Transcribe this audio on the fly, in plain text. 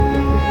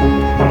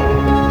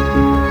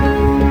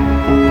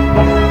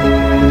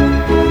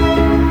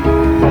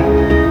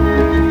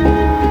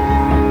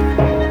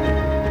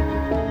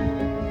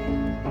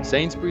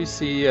Sainsbury's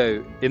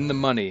CEO in the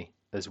money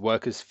as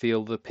workers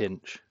feel the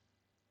pinch.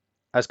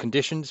 As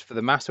conditions for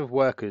the mass of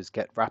workers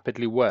get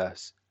rapidly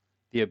worse,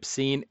 the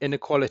obscene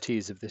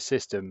inequalities of the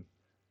system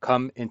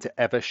come into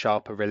ever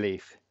sharper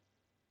relief.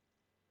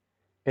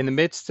 In the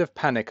midst of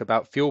panic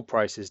about fuel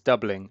prices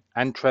doubling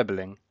and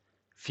trebling,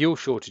 fuel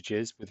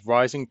shortages with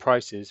rising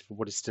prices for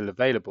what is still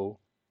available,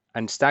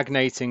 and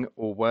stagnating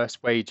or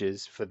worse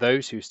wages for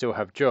those who still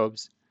have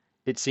jobs,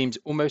 it seems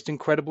almost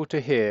incredible to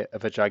hear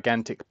of a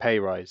gigantic pay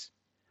rise.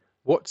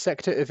 What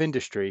sector of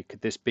industry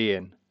could this be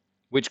in?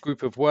 Which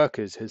group of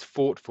workers has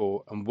fought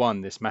for and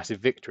won this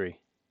massive victory?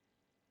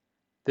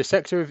 The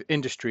sector of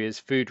industry is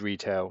food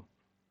retail,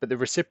 but the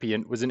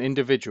recipient was an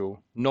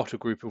individual, not a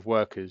group of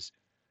workers,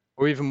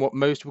 or even what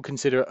most would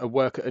consider a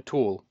worker at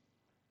all,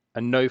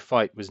 and no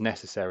fight was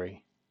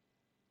necessary.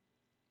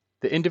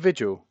 The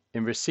individual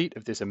in receipt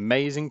of this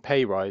amazing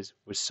pay rise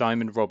was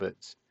Simon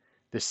Roberts,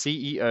 the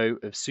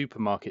CEO of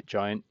supermarket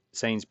giant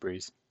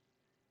Sainsbury's.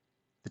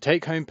 The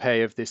take-home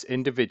pay of this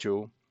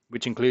individual,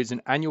 which includes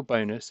an annual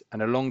bonus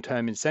and a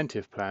long-term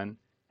incentive plan,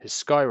 has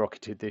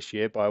skyrocketed this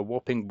year by a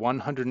whopping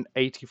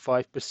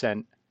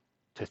 185%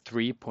 to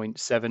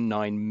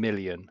 £3.79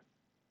 million.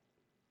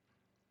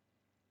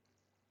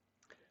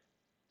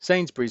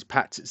 Sainsbury's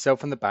pats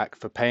itself on the back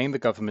for paying the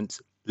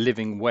government's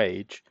living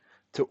wage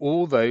to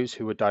all those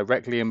who were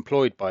directly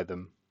employed by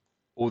them,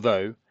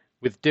 although,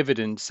 with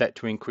dividends set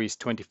to increase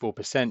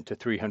 24% to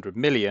 £300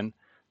 million,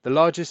 the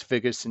largest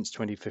figures since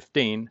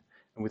 2015,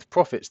 and with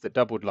profits that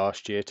doubled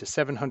last year to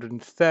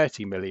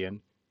 £730 million,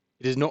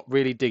 it is not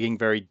really digging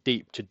very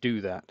deep to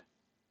do that.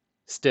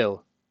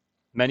 Still,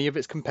 many of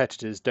its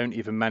competitors don't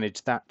even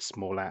manage that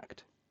small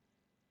act.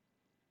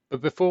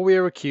 But before we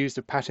are accused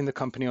of patting the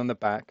company on the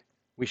back,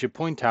 we should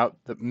point out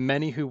that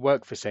many who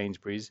work for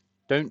Sainsbury's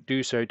don't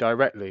do so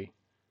directly,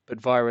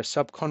 but via a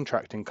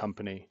subcontracting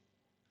company,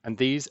 and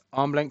these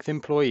arm-length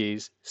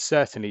employees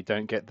certainly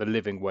don't get the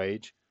living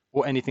wage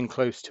or anything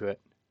close to it.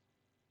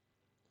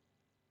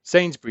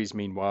 Sainsbury's,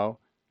 meanwhile,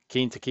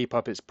 keen to keep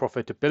up its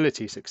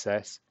profitability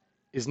success,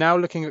 is now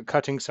looking at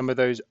cutting some of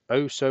those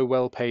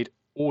oh-so-well-paid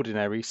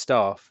ordinary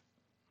staff.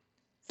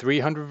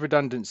 300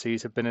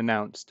 redundancies have been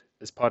announced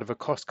as part of a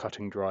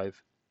cost-cutting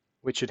drive,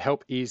 which should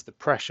help ease the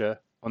pressure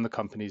on the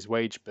company's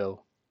wage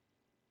bill.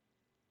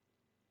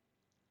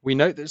 We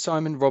note that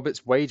Simon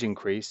Roberts' wage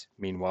increase,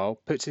 meanwhile,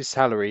 puts his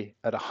salary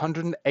at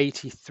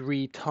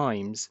 183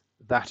 times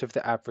that of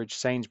the average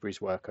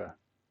Sainsbury's worker.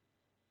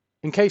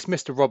 In case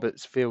Mr.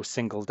 Roberts feels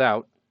singled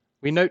out,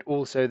 we note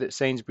also that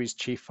Sainsbury's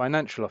Chief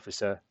Financial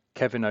Officer,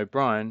 Kevin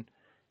O'Brien,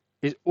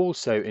 is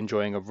also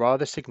enjoying a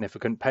rather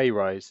significant pay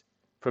rise,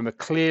 from a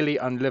clearly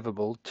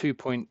unlivable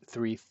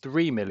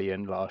 £2.33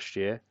 million last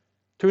year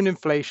to an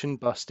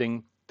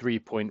inflation-busting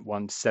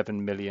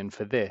 £3.17 million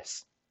for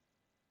this.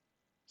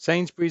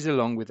 Sainsbury's,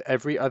 along with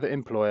every other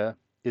employer,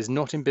 is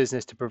not in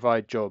business to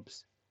provide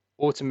jobs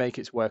or to make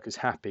its workers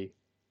happy.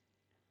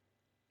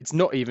 It's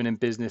not even in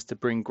business to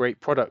bring great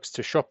products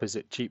to shoppers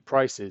at cheap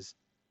prices.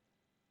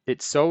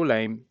 Its sole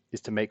aim is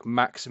to make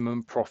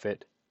maximum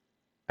profit,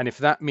 and if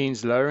that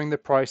means lowering the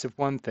price of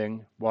one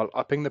thing while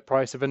upping the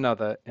price of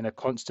another in a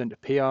constant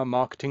PR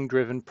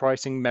marketing-driven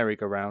pricing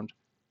merry-go-round,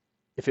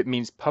 if it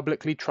means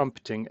publicly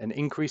trumpeting an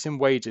increase in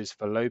wages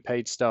for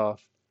low-paid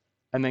staff,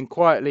 and then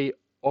quietly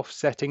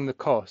offsetting the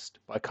cost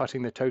by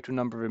cutting the total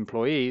number of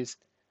employees,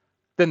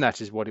 then that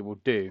is what it will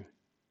do.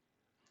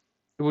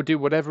 It will do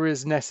whatever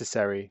is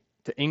necessary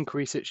to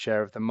increase its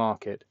share of the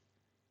market,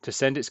 to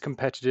send its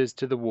competitors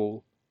to the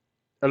wall,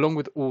 along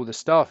with all the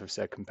staff of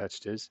said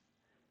competitors,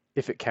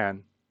 if it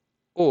can,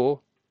 or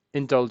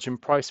indulge in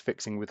price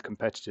fixing with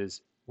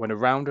competitors when a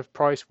round of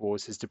price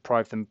wars has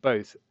deprived them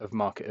both of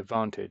market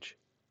advantage.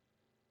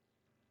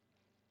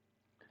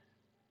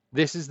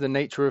 This is the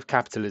nature of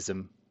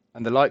capitalism,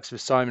 and the likes of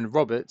Simon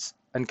Roberts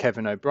and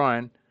Kevin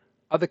O'Brien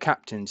are the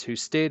captains who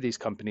steer these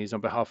companies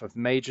on behalf of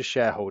major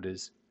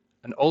shareholders,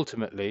 and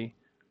ultimately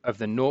of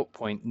the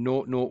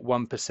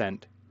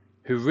 0.001%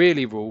 who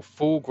really rule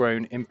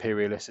full-grown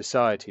imperialist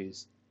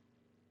societies.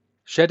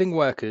 Shedding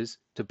workers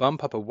to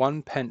bump up a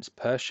 1 pence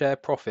per share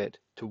profit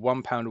to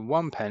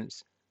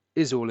 £1.01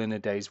 is all in a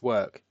day's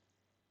work,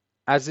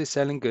 as is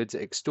selling goods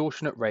at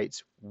extortionate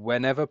rates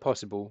whenever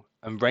possible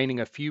and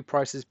reining a few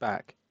prices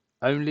back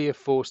only if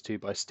forced to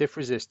by stiff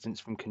resistance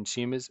from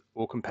consumers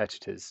or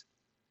competitors.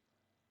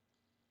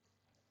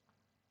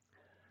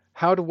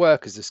 How do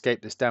workers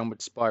escape this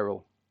downward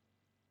spiral?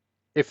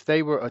 If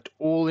they were at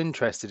all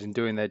interested in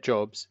doing their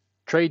jobs,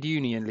 trade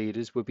union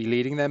leaders would be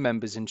leading their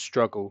members in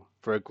struggle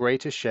for a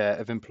greater share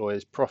of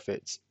employers'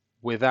 profits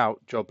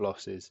without job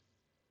losses.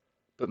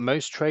 But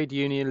most trade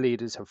union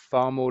leaders have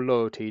far more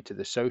loyalty to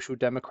the social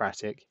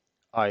democratic,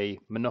 i.e.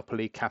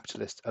 monopoly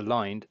capitalist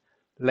aligned,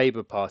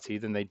 Labour Party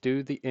than they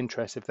do the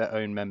interests of their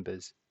own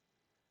members.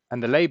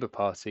 And the Labour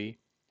Party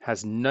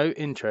has no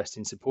interest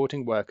in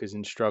supporting workers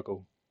in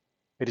struggle.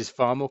 It is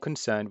far more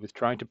concerned with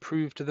trying to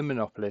prove to the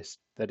monopolist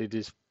that it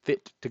is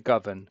fit to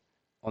govern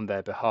on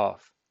their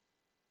behalf.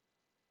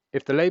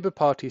 If the Labour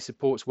Party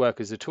supports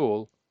workers at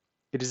all,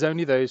 it is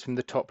only those from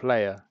the top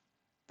layer,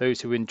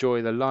 those who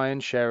enjoy the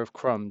lion's share of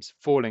crumbs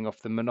falling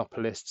off the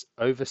monopolist's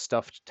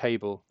overstuffed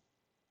table,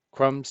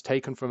 crumbs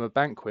taken from a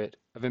banquet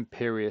of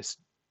imperialist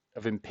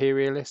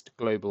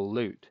global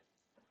loot.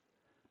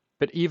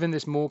 But even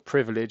this more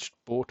privileged,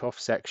 bought-off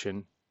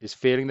section is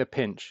feeling the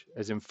pinch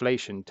as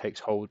inflation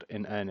takes hold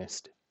in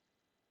earnest.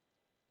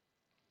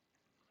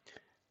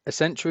 A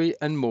century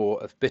and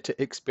more of bitter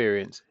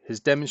experience has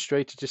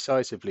demonstrated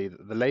decisively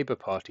that the Labour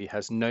Party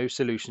has no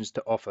solutions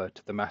to offer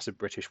to the mass of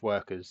British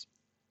workers.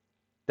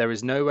 There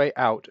is no way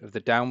out of the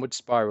downward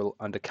spiral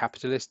under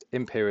capitalist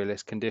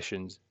imperialist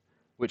conditions,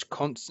 which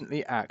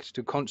constantly act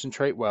to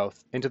concentrate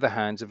wealth into the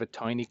hands of a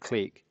tiny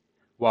clique,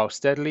 while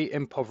steadily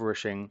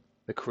impoverishing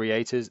the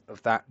creators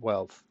of that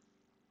wealth.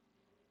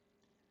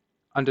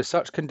 Under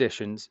such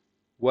conditions,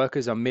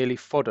 workers are merely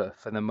fodder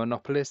for the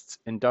monopolists'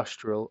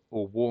 industrial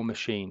or war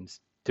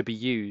machines, to be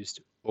used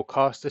or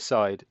cast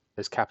aside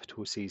as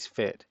capital sees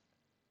fit.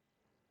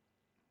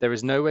 There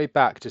is no way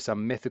back to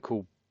some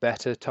mythical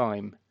better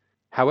time.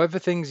 However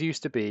things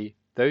used to be,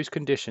 those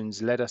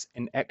conditions led us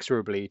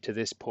inexorably to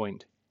this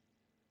point.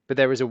 But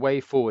there is a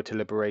way forward to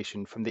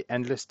liberation from the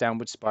endless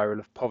downward spiral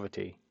of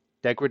poverty,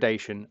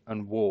 degradation,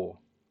 and war.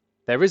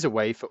 There is a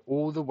way for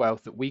all the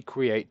wealth that we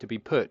create to be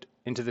put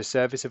into the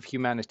service of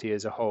humanity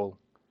as a whole.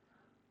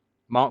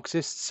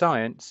 Marxist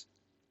science,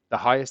 the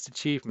highest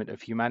achievement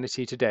of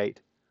humanity to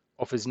date,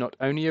 offers not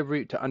only a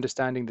route to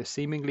understanding the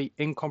seemingly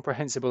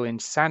incomprehensible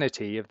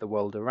insanity of the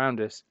world around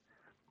us,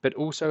 but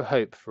also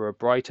hope for a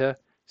brighter,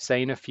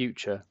 saner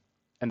future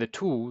and the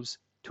tools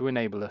to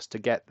enable us to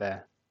get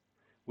there.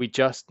 We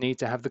just need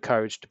to have the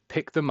courage to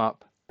pick them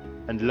up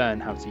and learn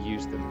how to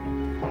use them.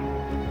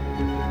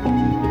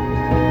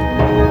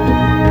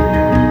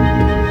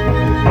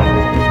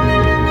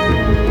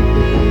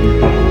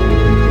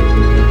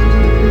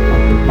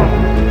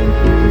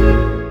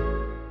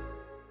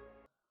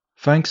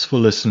 Thanks for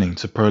listening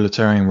to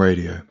Proletarian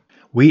Radio.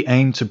 We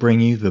aim to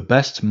bring you the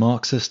best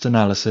Marxist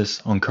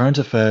analysis on current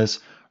affairs,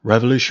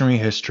 revolutionary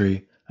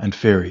history, and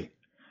theory.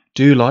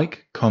 Do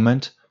like,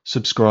 comment,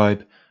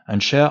 subscribe,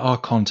 and share our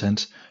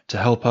content to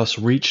help us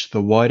reach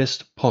the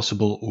widest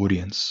possible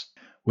audience.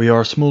 We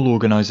are a small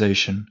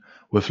organization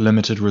with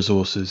limited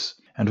resources,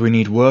 and we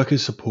need worker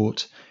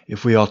support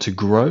if we are to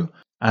grow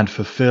and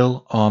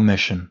fulfill our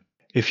mission.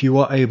 If you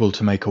are able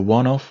to make a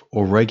one-off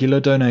or regular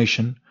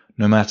donation,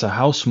 no matter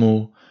how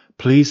small,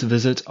 please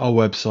visit our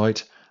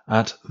website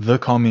at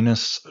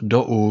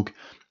thecommunists.org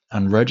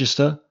and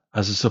register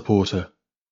as a supporter.